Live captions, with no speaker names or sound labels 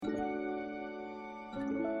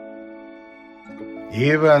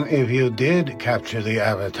Even if you did capture the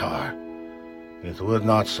Avatar, it would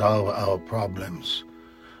not solve our problems.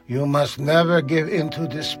 You must never give in to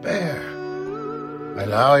despair.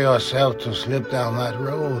 Allow yourself to slip down that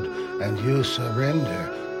road, and you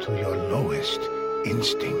surrender to your lowest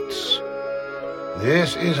instincts.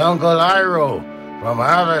 This is Uncle Iroh from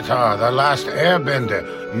Avatar, The Last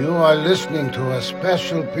Airbender. You are listening to a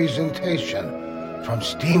special presentation from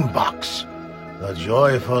Steambox, The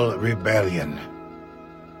Joyful Rebellion.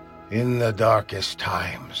 In the darkest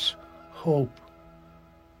times, hope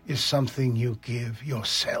is something you give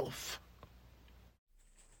yourself.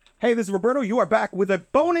 Hey, this is Roberto. You are back with a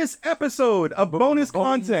bonus episode of bonus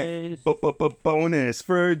content. Bonus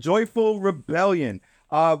for Joyful Rebellion.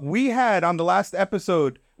 We had, on the last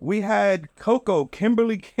episode, we had Coco,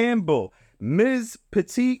 Kimberly Campbell, Ms.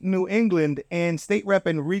 Petite, New England, and State Rep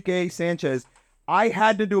Enrique Sanchez. I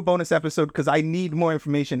had to do a bonus episode because I need more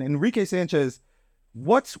information. Enrique Sanchez,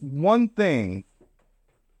 what's one thing,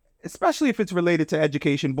 especially if it's related to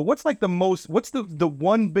education, but what's the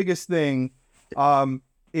one biggest thing,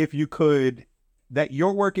 if you could, that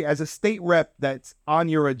you're working as a state rep that's on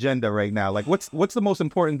your agenda right now? Like, what's the most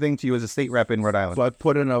important thing to you as a state rep in Rhode Island? So I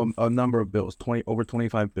put in a number of bills, over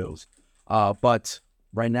 25 bills. But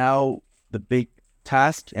right now, the big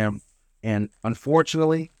task, and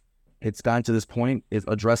unfortunately, it's gotten to this point, is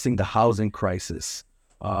addressing the housing crisis.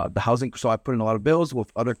 So I put in a lot of bills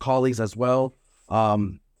with other colleagues as well,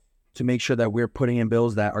 to make sure that we're putting in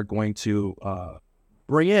bills that are going to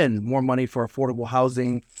bring in more money for affordable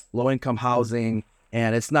housing, low-income housing,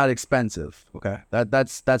 and it's not expensive. Okay,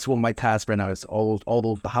 that's what my task right now is.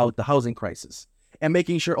 The housing crisis, and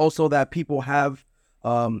making sure also that people have,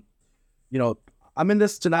 I'm in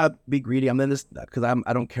this to not be greedy. I'm in this because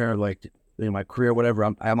I don't care, like, my career, whatever.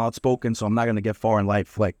 I'm outspoken, so I'm not gonna get far in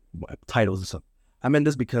life, like titles and stuff. I'm in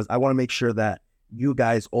this because I want to make sure that you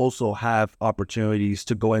guys also have opportunities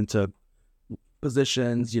to go into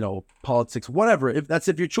positions, politics, whatever,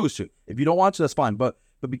 if you choose to. If you don't want to, that's fine. But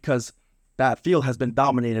because that field has been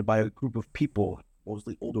dominated by a group of people,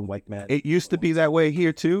 mostly older white men. It used to be that way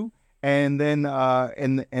here too. And then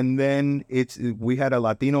then we had a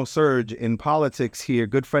Latino surge in politics here.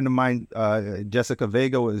 Good friend of mine, Jessica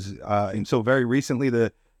Vega, was and so very recently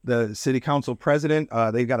the city council president.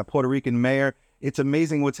 They've got a Puerto Rican mayor. It's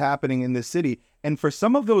amazing what's happening in this city. And for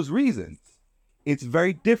some of those reasons, it's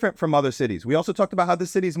very different from other cities. We also talked about how this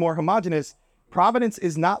city is more homogenous. Providence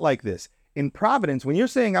is not like this. In Providence, when you're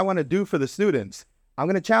saying I want to do for the students, I'm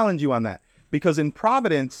going to challenge you on that. Because in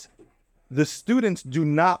Providence, the students do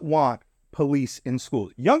not want police in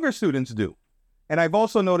schools. Younger students do. And I've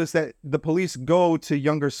also noticed that the police go to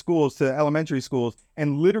younger schools, to elementary schools,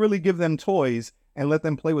 and literally give them toys and let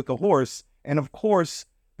them play with the horse. And of course,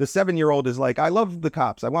 the 7-year-old is like, I love the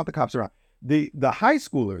cops. I want the cops around. The high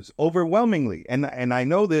schoolers, overwhelmingly, and I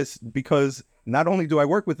know this because not only do I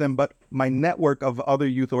work with them, but my network of other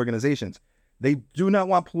youth organizations, they do not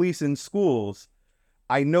want police in schools.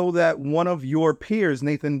 I know that one of your peers,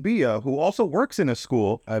 Nathan Bia, who also works in a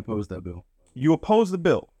school. I oppose that bill. You oppose the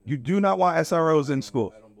bill. You do not want SROs in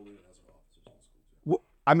school. I don't believe in SRO officers in school.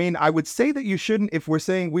 I mean, I would say that you shouldn't if we're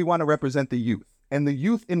saying we want to represent the youth. And the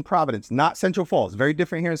youth in Providence, not Central Falls, very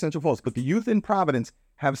different here in Central Falls, but the youth in Providence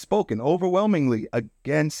have spoken overwhelmingly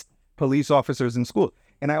against police officers in school.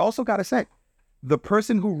 And I also got to say, the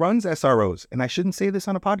person who runs SROs, and I shouldn't say this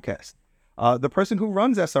on a podcast, the person who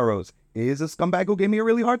runs SROs is a scumbag who gave me a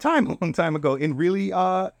really hard time a long time ago in really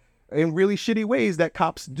shitty ways that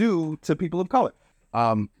cops do to people of color.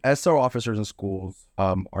 SRO officers in schools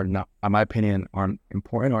are not, in my opinion, aren't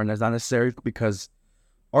important or not necessary, because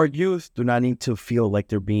our youth do not need to feel like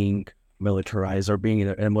they're being militarized or being in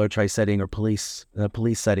a militarized setting or in a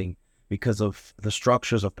police setting because of the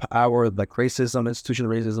structures of power, like racism, institutional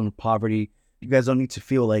racism, poverty. You guys don't need to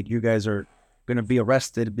feel like you guys are going to be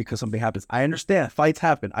arrested because something happens. I understand fights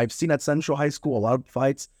happen. I've seen at Central High School a lot of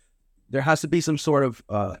fights. There has to be some sort of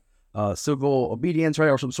civil obedience, right,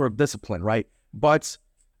 or some sort of discipline, right? But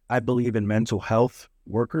I believe in mental health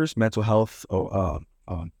workers, mental health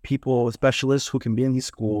people, specialists who can be in these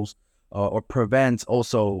schools or prevent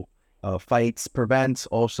also fights, prevent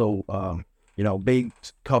also big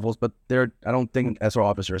couples. But I don't think SRO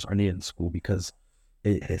officers are needed in school because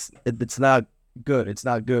it's not good. It's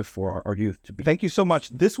not good for our youth to be. Thank you so much.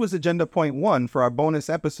 This was agenda point 1 for our bonus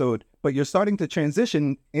episode, but you're starting to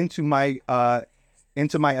transition into my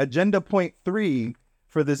agenda point 3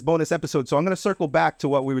 for this bonus episode. So I'm going to circle back to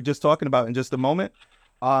what we were just talking about in just a moment.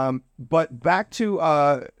 But back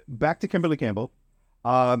to Kimberly Campbell.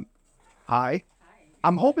 Hi.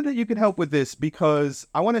 I'm hoping that you can help with this because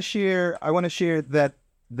I want to share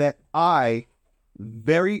that I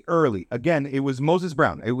very early. Again, it was Moses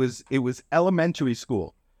Brown. It was elementary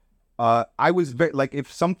school. I was very, like,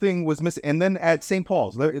 if something was missing, and then at St.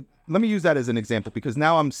 Paul's, let me use that as an example, because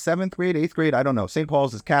now I'm 7th grade, 8th grade, I don't know. St.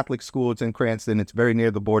 Paul's is Catholic school. It's in Cranston. It's very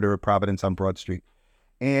near the border of Providence on Broad Street.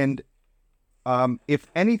 And if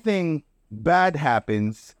anything bad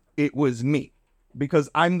happens, it was me, because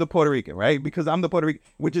I'm the Puerto Rican, right? Because I'm the Puerto Rican,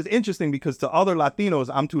 which is interesting, because to other Latinos,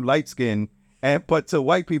 I'm too light-skinned, but to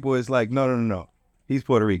white people, it's like, no. He's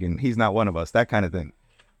Puerto Rican. He's not one of us, that kind of thing.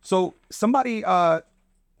 So somebody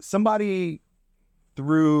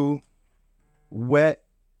threw wet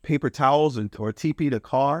paper towels or TP'd a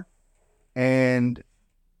car, and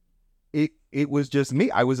it was just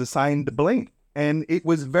me. I was assigned the blame. And it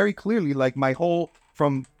was very clearly like my whole,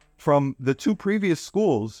 from the 2 previous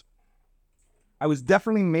schools, I was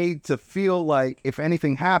definitely made to feel like if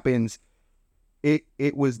anything happens, it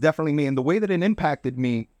was definitely me. And the way that it impacted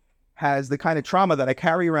me has the kind of trauma that I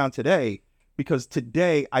carry around today, because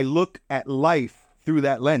today I look at life through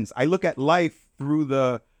that lens. I look at life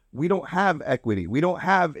through we don't have equity. We don't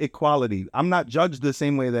have equality. I'm not judged the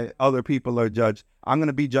same way that other people are judged. I'm going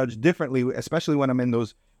to be judged differently, especially when I'm in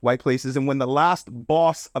those white places. And when the last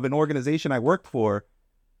boss of an organization I worked for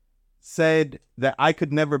said that I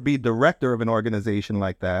could never be director of an organization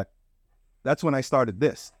like that, that's when I started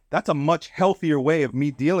this. That's a much healthier way of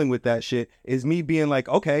me dealing with that shit, is me being like,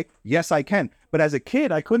 okay, yes, I can. But as a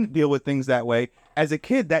kid, I couldn't deal with things that way. As a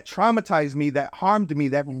kid, that traumatized me, that harmed me,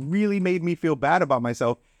 that really made me feel bad about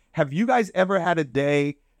myself. Have you guys ever had a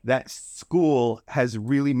day that school has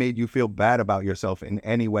really made you feel bad about yourself in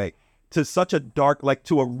any way? To such a dark, like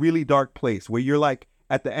to a really dark place where you're like,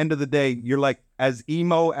 at the end of the day, you're like as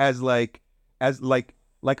emo as like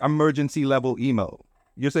emergency level emo.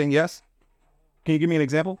 You're saying yes? Can you give me an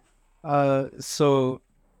example? I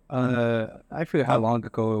forget how long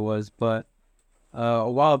ago it was, but a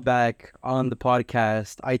while back on the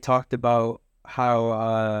podcast, I talked about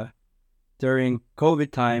how during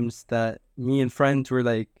COVID times that me and friends were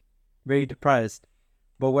like very depressed.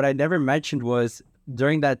 But what I never mentioned was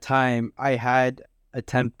during that time, I had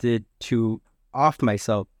attempted to off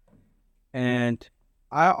myself. And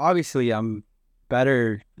I'm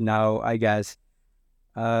better now, I guess.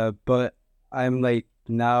 But I'm like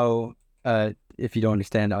now, if you don't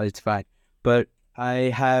understand, it's fine. But I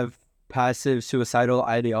have passive suicidal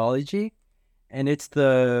ideology, and it's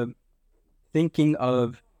the thinking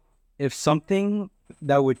of if something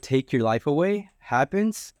that would take your life away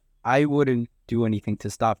happens, I wouldn't do anything to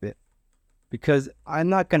stop it, because I'm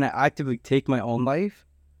not going to actively take my own life.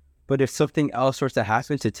 But if something else were to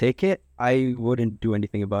happen to take it, I wouldn't do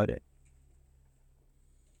anything about it.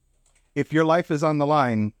 If your life is on the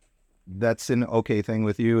line, that's an okay thing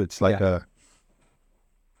with you. It's like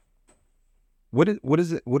what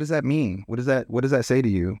does that mean? What does that say to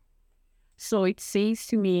you? So it says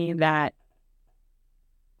to me that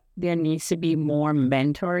there needs to be more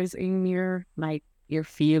mentors in your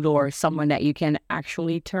field, or someone that you can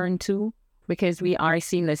actually turn to, because we are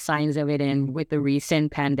seeing the signs of it. And with the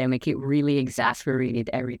recent pandemic, it really exacerbated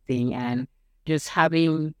everything. And just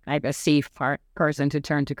having like a safe person to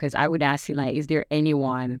turn to, because I would ask you, like, is there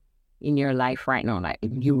anyone in your life right now like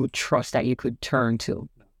you would trust that you could turn to?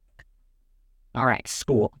 All right,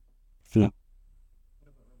 school. Yeah.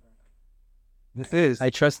 I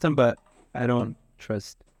trust them, but I don't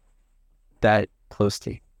trust that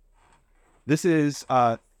closely. This is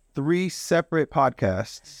 3 separate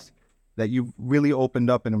podcasts that you really opened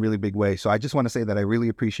up in a really big way. So I just want to say that I really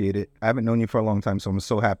appreciate it. I haven't known you for a long time, so I'm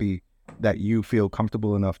so happy that you feel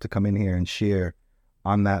comfortable enough to come in here and share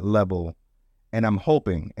on that level. And I'm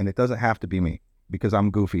hoping, and it doesn't have to be me, because I'm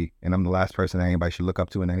goofy and I'm the last person that anybody should look up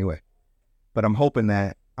to in any way. But I'm hoping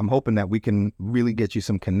that we can really get you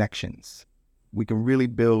some connections. We can really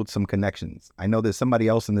build some connections. I know there's somebody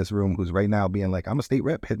else in this room who's right now being like, I'm a state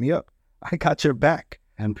rep, hit me up. I got your back.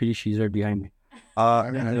 I'm pretty sure she's right behind me.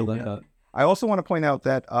 I also want to point out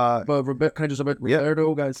that but can I just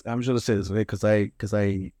Roberto, guys? I'm just gonna say this, okay? Because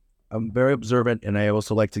I'm very observant, and I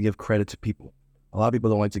also like to give credit to people. A lot of people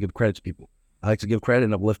don't like to give credit to people. I like to give credit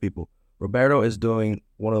and uplift people. Roberto is doing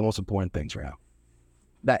one of the most important things right now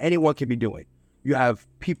that anyone can be doing. You have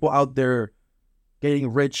people out there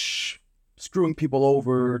getting rich, screwing people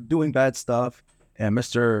over, doing bad stuff, and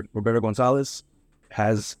Mr. Roberto Gonzalez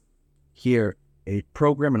has here a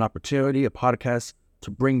program, an opportunity, a podcast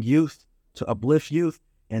to bring youth, to uplift youth,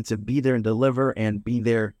 and to be there and deliver and be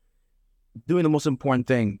there doing the most important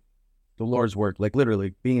thing, the Lord's work, like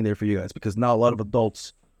literally being there for you guys, because now a lot of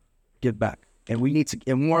adults give back. And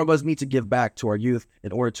more of us need to give back to our youth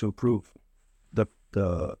in order to improve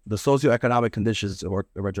the socioeconomic conditions of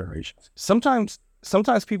our generations. Sometimes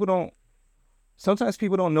sometimes people don't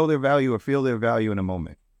know their value or feel their value in a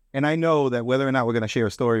moment. And I know that whether or not we're going to share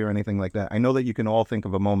a story or anything like that, I know that you can all think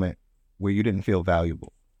of a moment where you didn't feel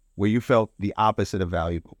valuable, where you felt the opposite of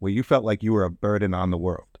valuable, where you felt like you were a burden on the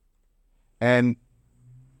world. And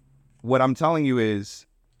what I'm telling you is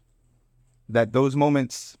that those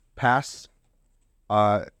moments pass.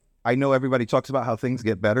 I know everybody talks about how things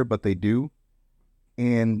get better, but they do.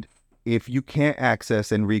 And if you can't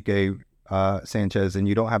access Enrique Sanchez, and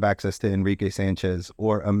you don't have access to Enrique Sanchez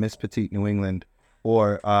or a Miss Petite New England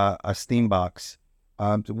or a Steambox,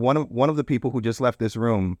 one of the people who just left this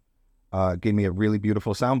room gave me a really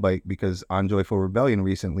beautiful soundbite, because on Joyful Rebellion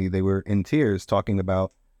recently, they were in tears talking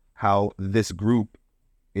about how this group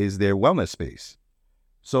is their wellness space.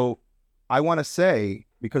 So I want to say,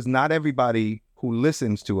 because not everybody who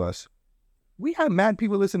listens to us, we have mad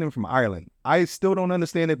people listening from Ireland. I still don't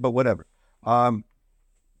understand it, but whatever.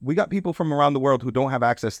 We got people from around the world who don't have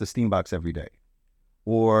access to Steambox every day,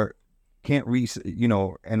 or can't reach,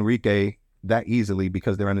 Enrique that easily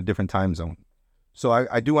because they're in a different time zone. So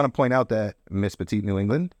I do want to point out that Miss Petite New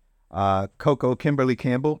England, Coco, Kimberly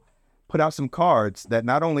Campbell, put out some cards that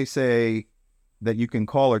not only say that you can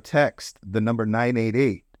call or text the number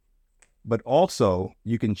 988, but also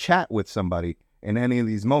you can chat with somebody in any of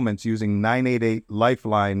these moments using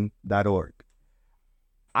 988lifeline.org.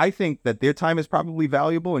 I think that their time is probably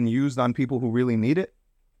valuable and used on people who really need it.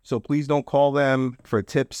 So please don't call them for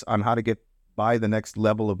tips on how to get by the next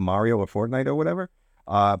level of Mario or Fortnite or whatever.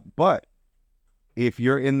 But if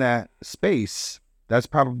you're in that space, that's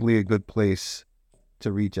probably a good place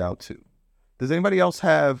to reach out to. Does anybody else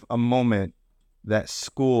have a moment that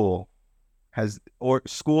school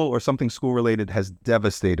or something school related has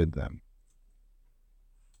devastated them?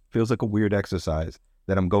 Feels like a weird exercise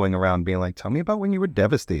that I'm going around being like, tell me about when you were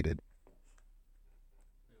devastated.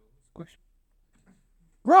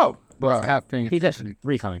 Bro, He just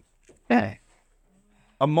recoming. Yeah.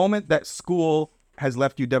 A moment that school has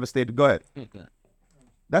left you devastated. Go ahead.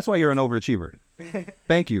 That's why you're an overachiever.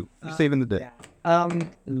 Thank you for saving the day.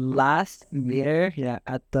 Last year,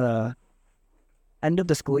 at the end of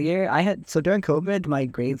the school year, during COVID, my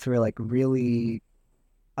grades were like really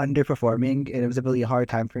underperforming, and it was a really hard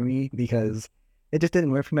time for me because it just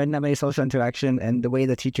didn't work for me. I didn't have any social interaction, and the way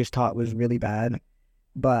the teachers taught was really bad.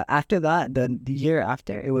 But after that, the year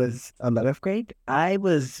after, it was 11th grade. I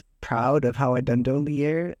was proud of how I'd done during the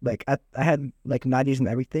year. Like I had like 90s and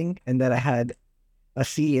everything, and then I had a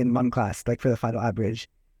C in one class, like for the final average.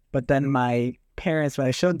 But then my parents, when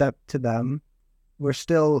I showed that to them, were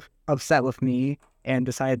still upset with me and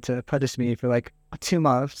decided to punish me for like 2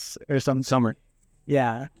 months or something. Summer.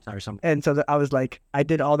 Yeah. Sorry, summer. And so I was like, I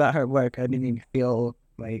did all that hard work. I didn't even feel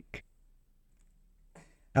like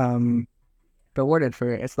rewarded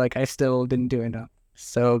for it. It's like I still didn't do enough.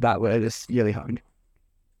 So that was just really hard.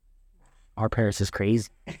 Our parents is crazy.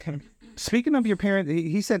 Speaking of your parents,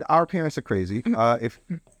 he said our parents are crazy. If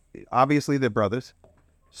obviously they're brothers.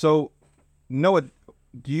 So Noah,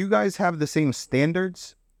 do you guys have the same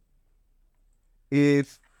standards?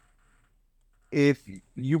 If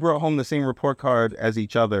you brought home the same report card as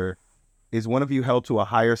each other, is one of you held to a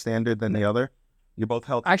higher standard than the other? You're both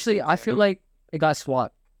held. Actually, I feel like it got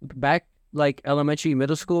swapped. Back like elementary,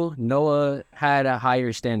 middle school, Noah had a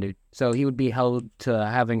higher standard, so he would be held to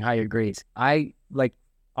having higher grades. I like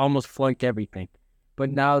almost flunked everything.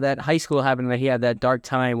 But now that high school happened, he had that dark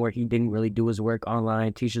time where he didn't really do his work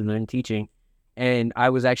online, teachers weren't teaching, and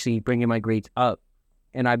I was actually bringing my grades up,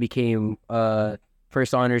 and I became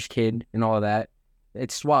first honors kid and all of that.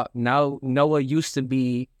 It's swapped. Now Noah used to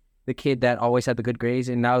be the kid that always had the good grades,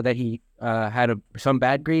 and now that he had some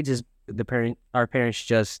bad grades, our parents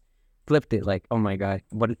just flipped it. Like, oh my God,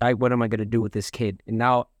 what am I gonna do with this kid? And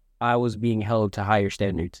now I was being held to higher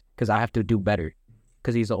standards because I have to do better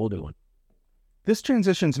because he's the older one. This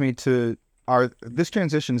transitions me to our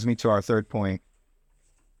third point,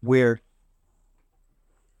 where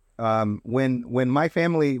when my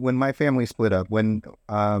family split up, when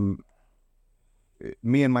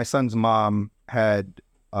me and my son's mom had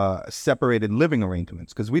separated living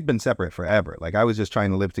arrangements, because we'd been separate forever. Like, I was just trying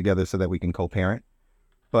to live together so that we can co-parent.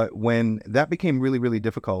 But when that became really, really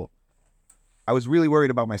difficult, I was really worried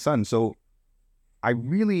about my son. So I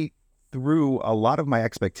really threw a lot of my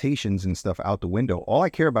expectations and stuff out the window. All I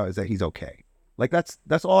care about is that he's okay. Like, that's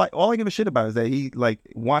all I give a shit about is that he like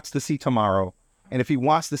wants to see tomorrow. And if he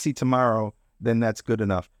wants to see tomorrow, then that's good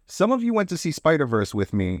enough. Some of you went to see Spider-Verse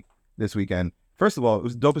with me this weekend. First of all, it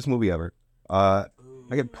was the dopest movie ever. I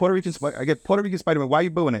get Puerto Rican Spider-Man. Why are you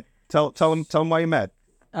booing it? Tell him why you're mad.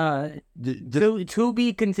 To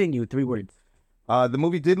be continued. 3 words. The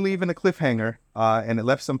movie did leave in a cliffhanger, and it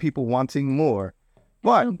left some people wanting more.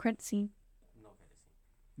 But No credit scene.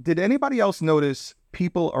 did anybody else notice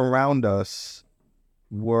people around us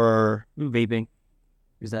were Vaping.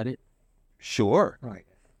 Is that it? sure? Right.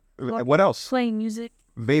 What else? Playing music.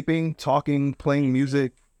 Vaping, talking, playing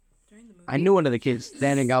music. I knew one of the kids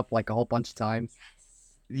standing up like a whole bunch of times.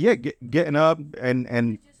 Yeah, getting up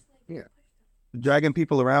and Yeah. dragging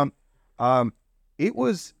people around. It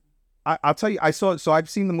was. I'll tell you. I saw it. So I've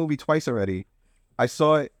seen the movie twice already. I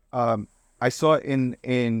saw it. I saw it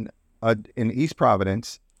in East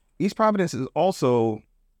Providence. East Providence is also.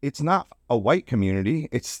 It's not a white community.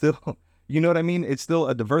 It's still. You know what I mean? It's still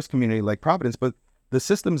a diverse community like Providence, but the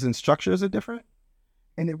systems and structures are different.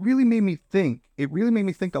 And it really made me think. It really made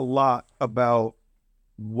me think a lot about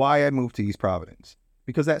why I moved to East Providence.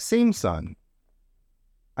 Because that same son,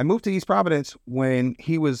 I moved to East Providence when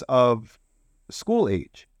he was of school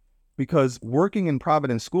age. Because working in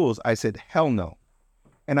Providence schools, I said, hell no.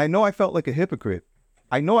 And I know I felt like a hypocrite.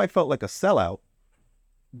 I know I felt like a sellout.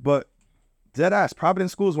 But dead ass,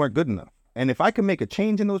 Providence schools weren't good enough. And if I could make a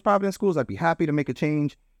change in those Providence schools, I'd be happy to make a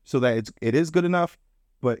change so that it is good enough.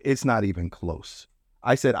 But it's not even close.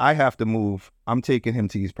 I said, I have to move. I'm taking him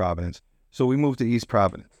to East Providence. So we moved to East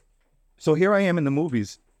Providence. So here I am in the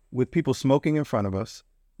movies with people smoking in front of us,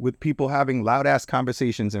 with people having loud ass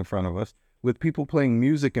conversations in front of us, with people playing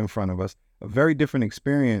music in front of us, a very different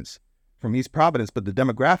experience from East Providence, but the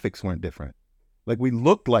demographics weren't different. Like we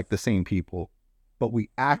looked like the same people, but we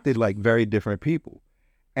acted like very different people.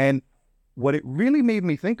 And what it really made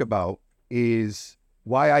me think about is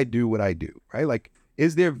why I do what I do, right? Like,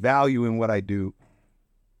 is there value in what I do?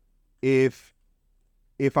 If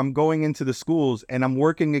I'm going into the schools and I'm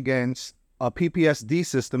working against a PPSD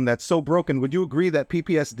system that's so broken, would you agree that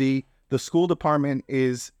PPSD, the school department,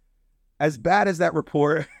 is as bad as that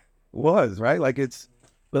report was, right? Like it's.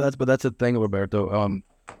 But that's the thing, Roberto.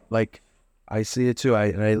 Like I see it too.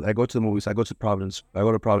 I go to the movies. I go to Providence. I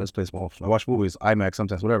go to Providence Place Mall. I watch movies, IMAX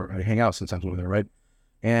sometimes, whatever. I hang out sometimes over there, right?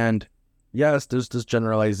 And yes, there's this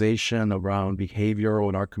generalization around behavioral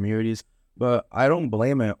in our communities, but I don't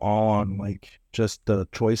blame it on like just the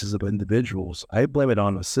choices of individuals. I blame it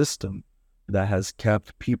on a system that has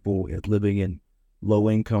kept people living in low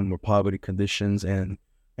income or poverty conditions, and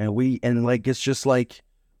like it's just like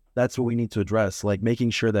that's what we need to address, like making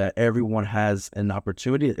sure that everyone has an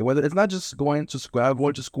opportunity, whether it's not just going to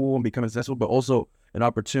school and becoming successful, but also an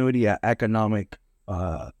opportunity at economic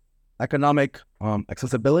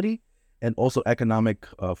accessibility and also economic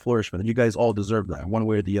flourishment. And you guys all deserve that one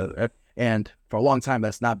way or the other. And for a long time,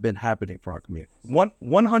 that's not been happening for our community.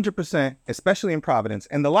 100%, especially in Providence.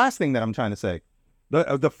 And the last thing that I'm trying to say,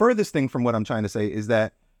 the furthest thing from what I'm trying to say is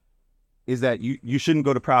that you shouldn't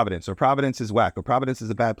go to Providence, or Providence is whack, or Providence is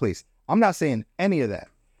a bad place. I'm not saying any of that.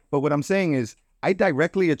 But what I'm saying is I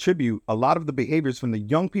directly attribute a lot of the behaviors from the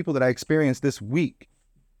young people that I experienced this week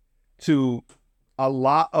to a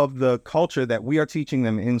lot of the culture that we are teaching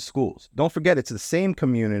them in schools. Don't forget, it's the same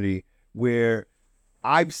community where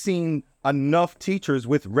I've seen enough teachers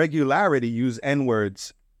with regularity use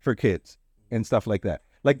N-words for kids and stuff like that.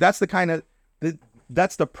 Like that's the kind of,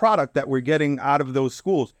 that's the product that we're getting out of those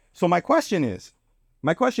schools. So my question is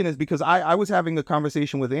because I was having a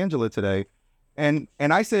conversation with Angela today and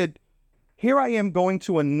I said, here I am going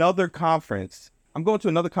to another conference. I'm going to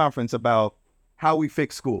another conference about how we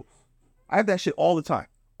fix schools. I have that shit all the time.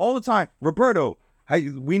 Roberto,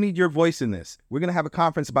 we need your voice in this. We're going to have a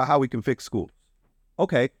conference about how we can fix schools.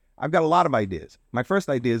 Okay, I've got a lot of ideas. My first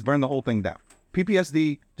idea is burn the whole thing down.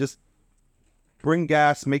 PPSD, just bring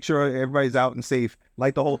gas, make sure everybody's out and safe,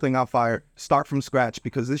 light the whole thing on fire, start from scratch,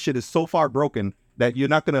 because this shit is so far broken that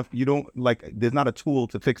there's not a tool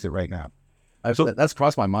to fix it right now. So that's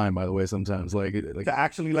crossed my mind, by the way, sometimes. Like to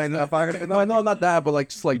actually light it on fire? No, not that, but like,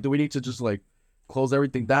 just like, do we need to just like close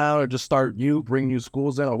everything down or just bring new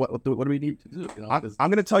schools in, or what do we need to do? You know, I'm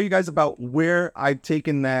going to tell you guys about where I've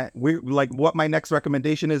taken that, what my next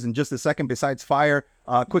recommendation is in just a second, besides fire,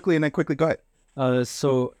 quickly, go ahead.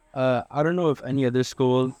 So I don't know if any other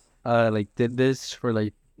schools did this, for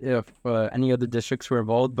like if any other districts were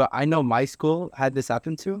involved, but I know my school had this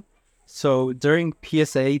happen too. So during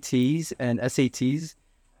PSATs and SATs,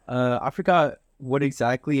 I forgot what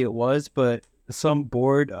exactly it was, but some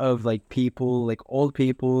board of like people, like old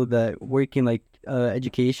people that work in like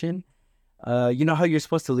education, you know how you're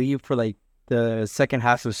supposed to leave for like the second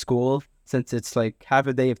half of school, since it's like half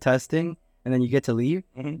a day of testing and then you get to leave.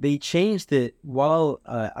 Mm-hmm. They changed it while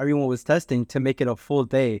everyone was testing to make it a full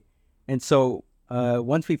day. And so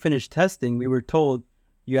once we finished testing, we were told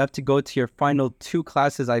you have to go to your final 2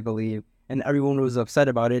 classes, I believe, and everyone was upset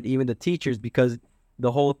about it, even the teachers, because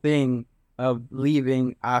the whole thing of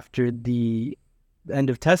leaving after the end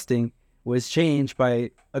of testing was changed by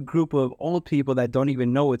a group of old people that don't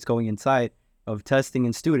even know what's going inside of testing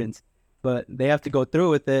and students, but they have to go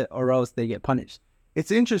through with it or else they get punished.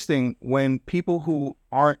 It's interesting when people who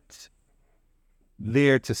aren't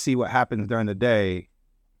there to see what happens during the day,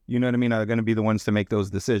 you know what I mean, are going to be the ones to make those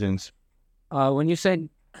decisions. When you said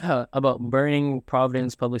about burning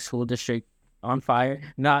Providence Public School District on fire,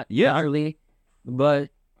 not literally, but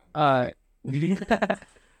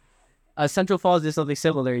Central Falls did something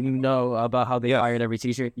similar. You know about how they fired every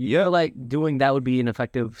teacher. You feel like doing that would be an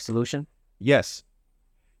effective solution? Yes,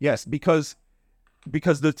 because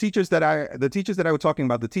the teachers that I was talking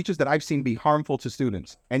about, the teachers that I've seen be harmful to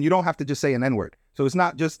students, and you don't have to just say an N-word. So it's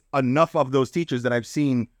not just enough of those teachers that I've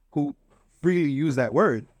seen who freely use that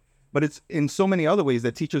word, but it's in so many other ways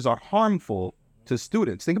that teachers are harmful to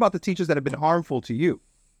students. Think about the teachers that have been harmful to you.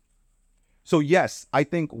 So yes, I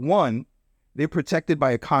think one, they're protected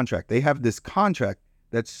by a contract. They have this contract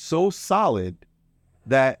that's so solid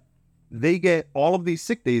that they get all of these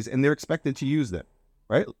sick days and they're expected to use them,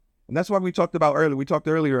 right? And that's why we talked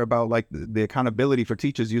earlier about like the accountability for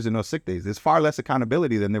teachers using those sick days. There's far less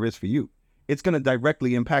accountability than there is for you. It's going to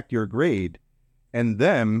directly impact your grade, and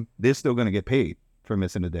them, they're still going to get paid for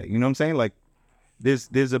missing a day. You know what I'm saying? Like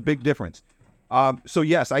there's a big difference. So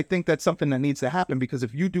yes, I think that's something that needs to happen, because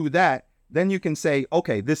if you do that, then you can say,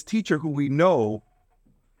 okay, this teacher who we know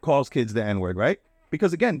calls kids the N-word, right?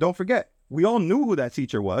 Because again, don't forget, we all knew who that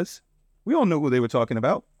teacher was. We all knew who they were talking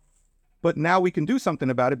about. But now we can do something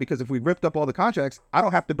about it, because if we ripped up all the contracts, I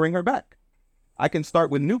don't have to bring her back. I can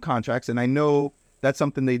start with new contracts, and I know that's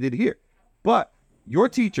something they did here. But your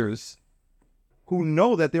teachers who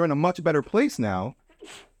know that they're in a much better place now,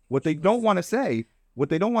 what they don't want to say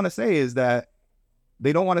is that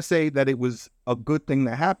they don't want to say that it was a good thing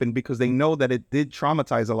that happened, because they know that it did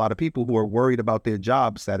traumatize a lot of people who are worried about their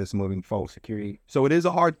job status moving forward. Security. So it is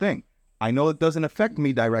a hard thing. I know it doesn't affect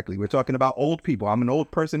me directly. We're talking about old people. I'm an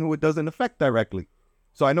old person who it doesn't affect directly.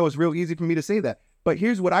 So I know it's real easy for me to say that. But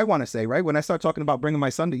here's what I want to say, right? When I start talking about bringing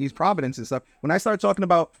my son to East Providence and stuff, when I start talking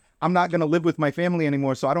about I'm not going to live with my family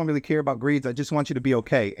anymore, so I don't really care about grades, I just want you to be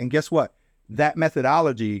okay. And guess what? That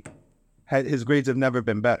methodology, his grades have never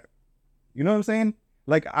been better. You know what I'm saying?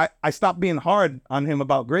 Like I stopped being hard on him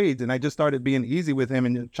about grades, and I just started being easy with him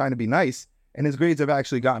and trying to be nice, and his grades have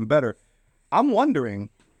actually gotten better. I'm wondering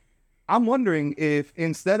if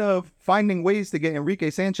instead of finding ways to get Enrique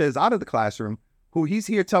Sanchez out of the classroom, who he's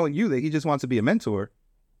here telling you that he just wants to be a mentor,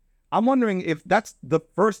 I'm wondering if that's the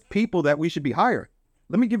first people that we should be hiring.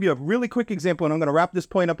 Let me give you a really quick example, and I'm going to wrap this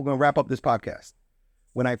point up. We're going to wrap up this podcast.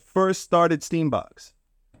 When I first started Steambox,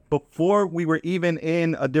 before we were even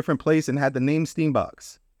in a different place and had the name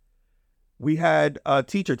Steambox, we had a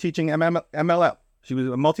teacher teaching MLL. She was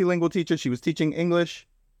a multilingual teacher. She was teaching English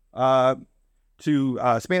to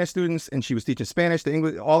Spanish students, and she was teaching Spanish to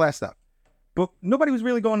English, all that stuff. But nobody was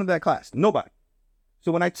really going to that class. Nobody.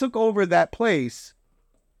 So when I took over that place,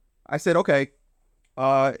 I said, okay,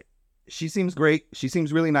 she seems great. She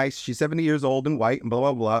seems really nice. She's 70 years old and white and blah,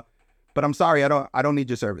 blah, blah. But I'm sorry, I don't need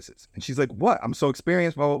your services. And she's like, what? I'm so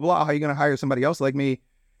experienced, blah, blah, blah. How are you going to hire somebody else like me?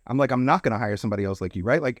 I'm like, I'm not going to hire somebody else like you,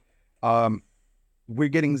 right? Like, we're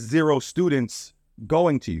getting 0 students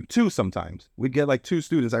going to you. 2 sometimes. We'd get like 2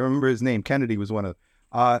 students. I remember his name. Kennedy was one of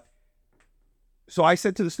So I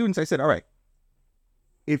said to the students, I said, all right,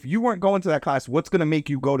 if you weren't going to that class, what's going to make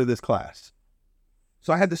you go to this class?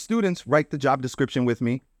 So I had the students write the job description with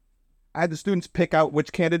me. I had the students pick out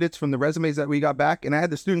which candidates from the resumes that we got back, and I had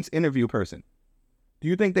the students interview a person. Do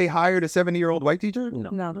you think they hired a 70-year-old white teacher?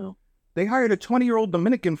 No. They hired a 20-year-old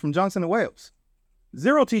Dominican from Johnson & Wales.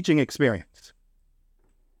 0 teaching experience.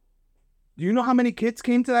 Do you know how many kids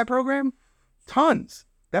came to that program? Tons.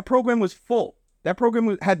 That program was full. That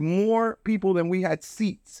program had more people than we had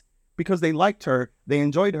seats because they liked her. They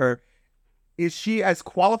enjoyed her. Is she as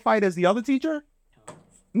qualified as the other teacher?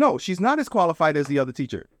 No, she's not as qualified as the other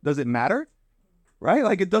teacher. Does it matter? Right?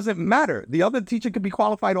 Like, it doesn't matter. The other teacher could be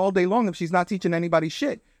qualified all day long if she's not teaching anybody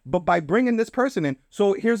shit. But by bringing this person in,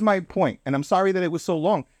 so here's my point, and I'm sorry that it was so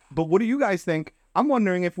long, but what do you guys think? I'm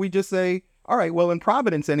wondering if we just say, all right, well, in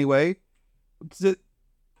Providence anyway, the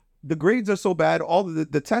grades are so bad, all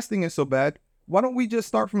the testing is so bad, why don't we just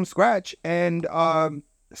start from scratch and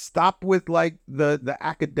stop with like the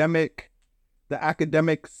academic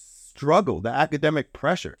struggle, the academic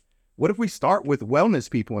pressure? What if we start with wellness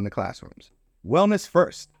people in the classrooms? Wellness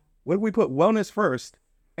first. What if we put wellness first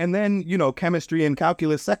and then, chemistry and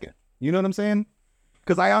calculus second? You know what I'm saying?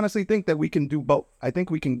 Because I honestly think that we can do both. I think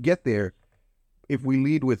we can get there if we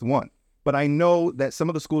lead with one. but I know that some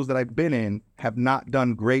of the schools that I've been in have not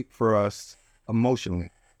done great for us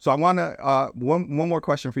emotionally. So I want to, one more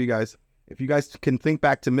question for you guys. If you guys can think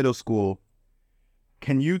back to middle school,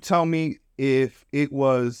 can you tell me if it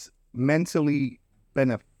was mentally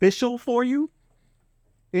beneficial for you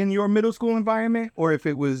in your middle school environment, or if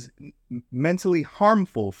it was mentally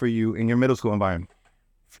harmful for you in your middle school environment?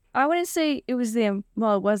 I wouldn't say it was it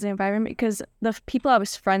was the environment, because the people I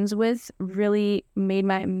was friends with really made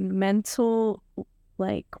my mental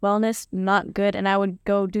wellness not good, and I would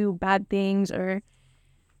go do bad things, or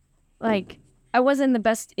I wasn't the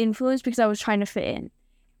best influence because I was trying to fit in.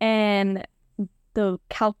 And I'm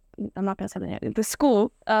not gonna say that. The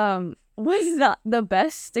school was not the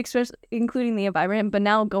best, especially including the environment. But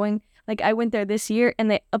now I went there this year,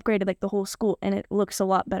 and they upgraded the whole school, and it looks a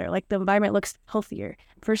lot better. The environment looks healthier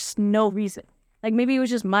for no reason. Maybe it was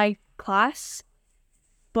just my class,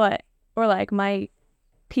 or my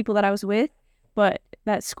people that I was with, but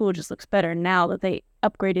that school just looks better now that they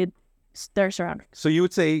upgraded their surroundings. So you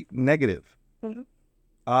would say negative.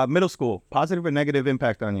 Mm-hmm. Middle school, positive or negative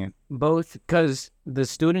impact on you? Both, because the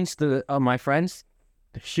students, my friends,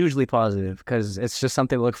 hugely positive, because it's just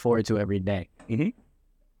something to look forward to every day. Mm-hmm.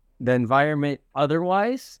 The environment,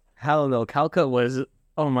 otherwise, hell no. Calca was,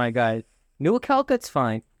 oh my God. New Calca's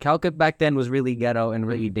fine. Calca back then was really ghetto and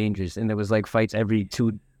really dangerous, and there was fights every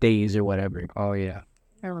 2 days or whatever. Oh yeah.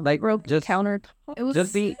 Broke just counter. It was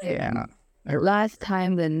just the Last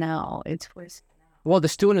time than now, it's worse. well, the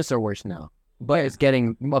students are worse now, but it's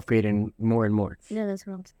getting upgraded more and more. Yeah, that's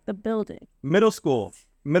wrong. The building. Middle school,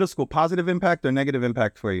 positive impact or negative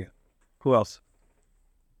impact for you? Who else?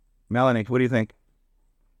 Melanie, what do you think?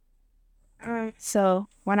 So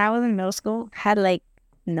when I was in middle school, I had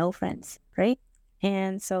no friends, right?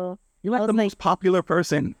 And so You're the most popular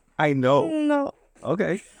person I know. no.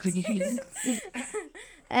 Okay.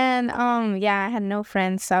 And I had no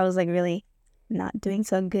friends, so I was really not doing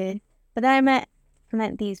so good. But then I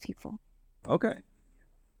met these people. Okay.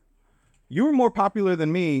 You were more popular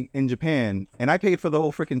than me in Japan, and I paid for the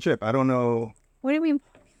whole freaking trip. I don't know. What do you mean?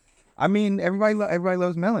 I mean, everybody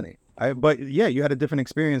loves Melanie. But yeah, you had a different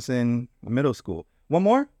experience in middle school. One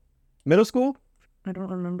more? Middle school? I don't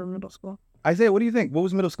remember middle school. Isaiah, what do you think? What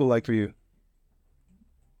was middle school like for you?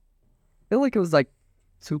 I feel like it was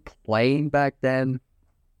too plain back then.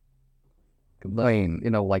 Plain.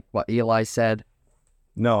 What Eli said.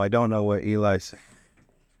 No, I don't know what Eli said.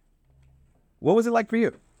 What was it like for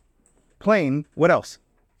you? Plain. What else?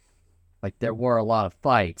 There were a lot of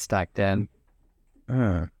fights back then.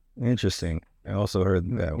 Interesting. I also heard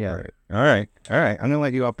that Yeah. word. All right. I'm going to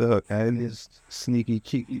let you off the hook. That is sneaky,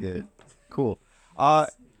 cheeky. Cool. I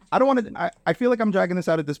don't want to, I feel like I'm dragging this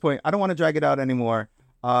out at this point. I don't want to drag it out anymore.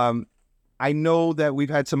 I know that we've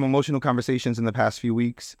had some emotional conversations in the past few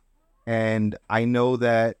weeks. And I know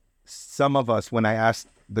that some of us, when I asked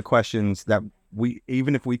the questions that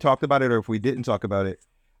even if we talked about it or if we didn't talk about it,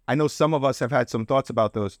 I know some of us have had some thoughts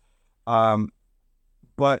about those.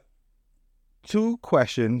 But 2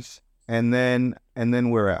 questions and then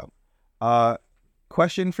we're out.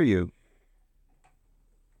 Question for you.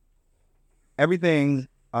 Things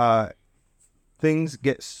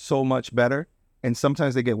get so much better, and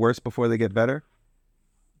sometimes they get worse before they get better.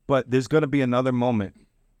 But there's going to be another moment.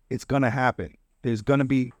 It's going to happen. There's going to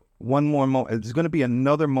be one more moment. There's going to be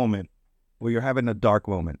another moment where you're having a dark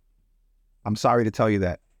moment. I'm sorry to tell you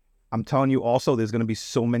that. I'm telling you also, there's going to be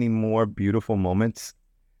so many more beautiful moments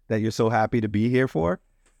that you're so happy to be here for.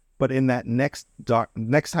 But in that next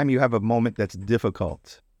time you have a moment that's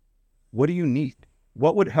difficult, what do you need?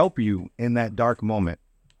 What would help you in that dark moment?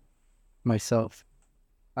 Myself.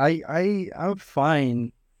 I'm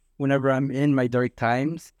fine whenever I'm in my dark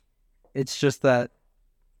times. It's just that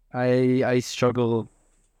I struggle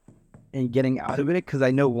in getting out of it, because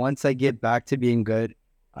I know once I get back to being good,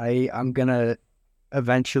 I'm gonna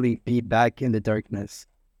eventually be back in the darkness.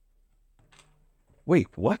 Wait,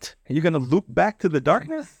 what? Are you gonna loop back to the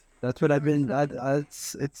darkness? That's what I've been.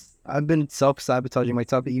 I've been self-sabotaging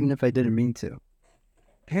myself, even if I didn't mean to.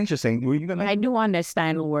 Interesting. Were you gonna? I do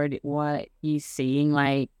understand what he's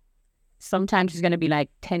saying. Sometimes it's gonna be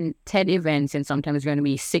 10 events, and sometimes it's gonna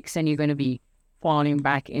be 6, and you're gonna be falling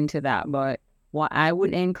back into that. But what I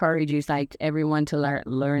would encourage is everyone to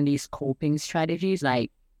learn these coping strategies.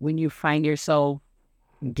 When you find yourself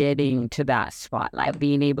getting to that spot,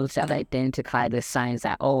 being able to identify the signs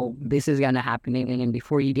that, oh, this is gonna happen, and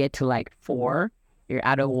before you get to 4, you're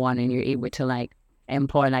out of 1, and you're able to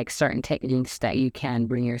employ certain techniques that you can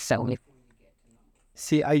bring yourself.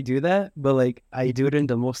 See, I do that, but I do it in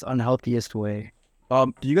the most unhealthiest way.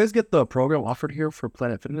 Do you guys get the program offered here for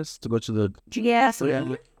Planet Fitness to go to the? Yes.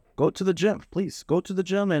 go to the gym. Please go to the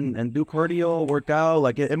gym and do cardio, work out.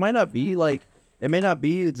 Like it may not be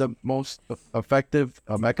the most effective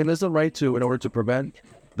mechanism, right? In order to prevent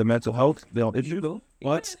the mental health issue.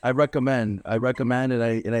 But I recommend,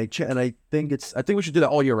 and I think we should do that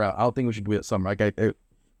all year round. I don't think we should do it summer.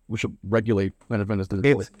 We should regulate Planet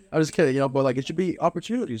Fitness. I'm just kidding, but like it should be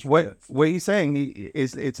opportunities. What he's saying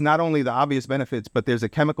is it's not only the obvious benefits, but there's a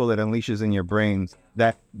chemical that unleashes in your brains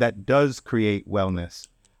that does create wellness.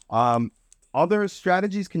 Other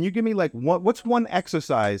strategies? Can you give me like what's one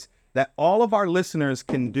exercise that all of our listeners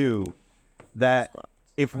can do that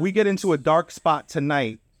if we get into a dark spot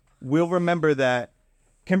tonight, we'll remember that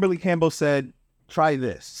Kimberly Campbell said, try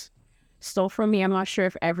this. So for me, I'm not sure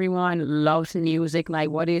if everyone loves music.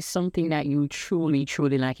 Like, what is something that you truly,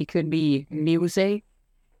 truly like? It could be music.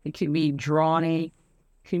 It could be drawing. It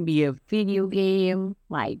could be a video game.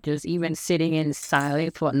 Like, just even sitting in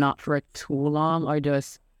silence, but not for too long. Or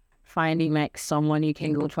just finding, like, someone you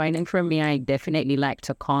can go find. And for me, I definitely like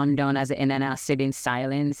to calm down and then I'll sit in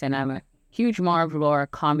silence. And I'm a huge Marvel or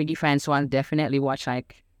comedy fan, so I'll definitely watch,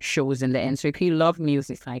 like, shows in the end. So if you love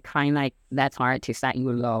music, like, find, like, that artist that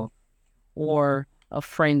you love. Or a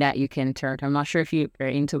friend that you can turn to. I'm not sure if you're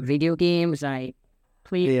into video games.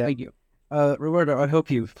 Roberto, I hope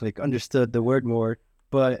you've understood the word more,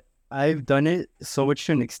 but I've done it so much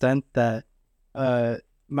to an extent that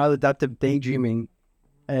maladaptive daydreaming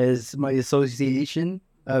is my association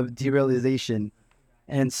of derealization.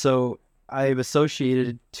 And so I've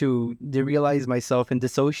associated to derealize myself and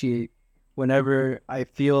dissociate whenever I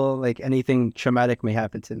feel like anything traumatic may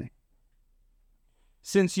happen to me.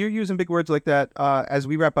 Since you're using big words like that, as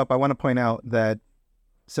we wrap up, I want to point out that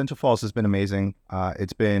Central Falls has been amazing.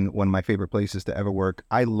 It's been one of my favorite places to ever work.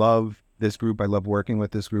 I love this group. I love working with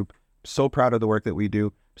this group. So proud of the work that we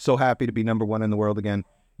do. So happy to be number one in the world again.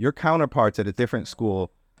 Your counterparts at a different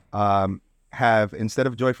school have, instead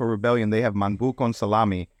of Joyful Rebellion, they have Manbu con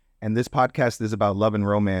Salami. And this podcast is about love and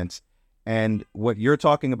romance. And what you're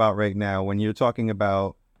talking about right now, when you're talking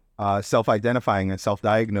about self-identifying and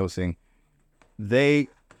self-diagnosing, they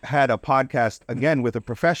had a podcast, again, with a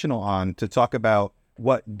professional on to talk about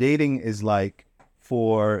what dating is like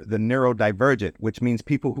for the neurodivergent, which means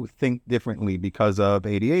people who think differently because of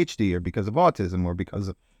ADHD or because of autism or because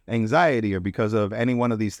of anxiety or because of any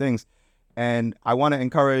one of these things. And I want to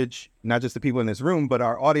encourage not just the people in this room, but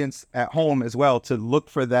our audience at home as well to look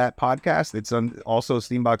for that podcast. It's also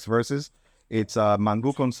Steambox Versus. It's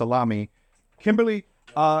Mangu con Salami. Kimberly,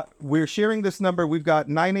 we're sharing this number. We've got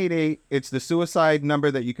 988. It's the suicide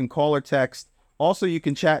number that you can call or text. Also, you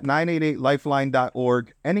can chat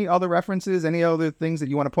 988lifeline.org. Any other references, any other things that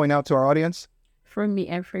you want to point out to our audience? For me,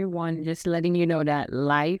 everyone, just letting you know that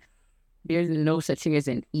life, there's no such thing as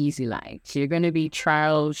an easy life. So you're going to be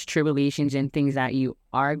trials, tribulations, and things that you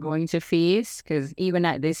are going to face. Because even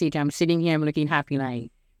at this age, I'm sitting here, I'm looking happy.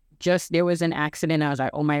 Like, just there was an accident. I was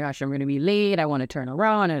like, oh my gosh, I'm going to be late. I want to turn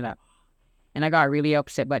around. And I got really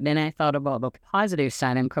upset. But then I thought about the positive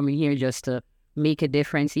side. I'm coming here just to make a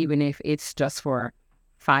difference, even if it's just for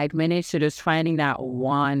 5 minutes. So just finding that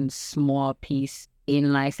one small piece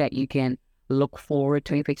in life that you can look forward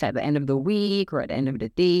to, if it's at the end of the week or at the end of the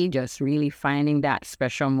day, just really finding that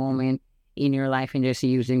special moment in your life and just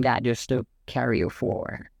using that just to carry you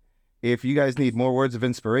forward. If you guys need more words of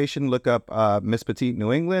inspiration, look up Miss Petite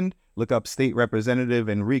New England. Look up State Representative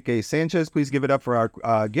Enrique Sanchez. Please give it up for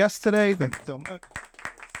our guest today. Thank you so much.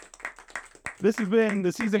 This has been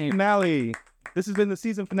the season finale. This has been the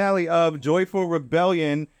season finale of Joyful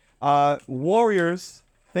Rebellion. Warriors,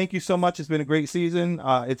 thank you so much. It's been a great season.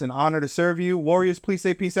 It's an honor to serve you. Warriors, please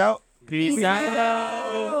say peace out. Peace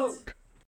out.